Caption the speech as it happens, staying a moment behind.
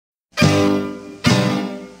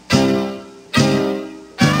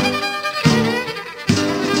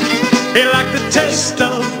He liked the taste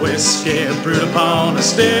of whiskey brewed upon a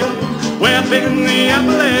still, way up in the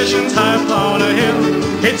Appalachians, high upon a hill.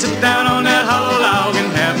 He'd sit down on that hollow log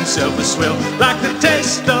and have himself a swill, like the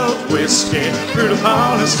taste of whiskey brewed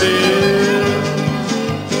upon a still.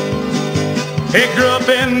 He grew up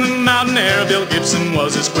in the mountain air, Bill Gibson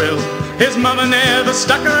was his quill. His mama never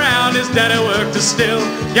stuck around, his daddy worked a still.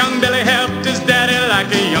 Young Billy helped his daddy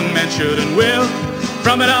like a young man should and will.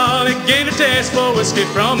 From it all he gained a taste for whiskey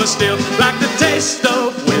from a still, like the taste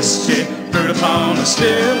of whiskey brewed upon a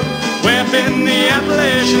still, way up in the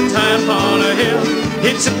Appalachians, high upon a hill.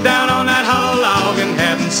 He'd sit down on that hollow log and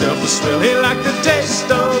have himself a swill. He liked the taste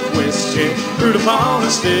of whiskey brewed upon a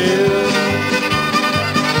still.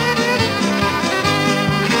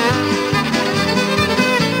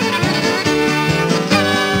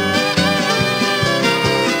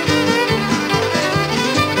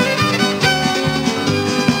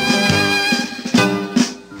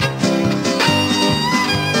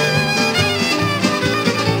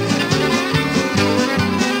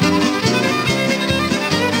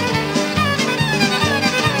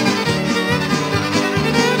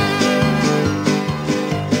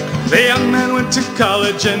 The young man went to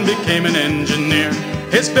college and became an engineer.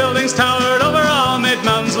 His buildings towered over all, made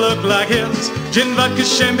mountains look like hills. Gin, vodka,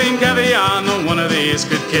 champagne, caviar, no one of these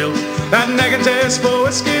could kill that nagging taste for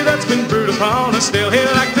whiskey that's been brewed upon a still. He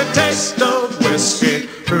liked the taste of whiskey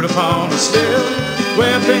brewed upon a still,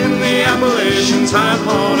 way up in the Appalachians, high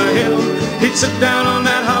upon a hill. He'd sit down on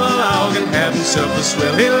that hollow log and have himself a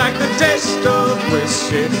swill. He liked the taste of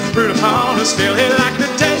whiskey brewed upon a still. He liked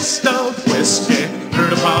the taste of whiskey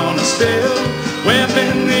brewed upon a still, way up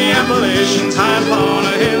in the Appalachians, high upon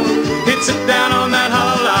a hill. He'd sit down on that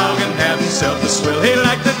hollow log and have himself a swill. He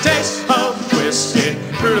liked the taste of whiskey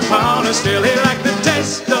brewed upon a still. He liked the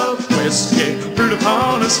taste of whiskey brewed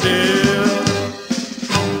upon a still.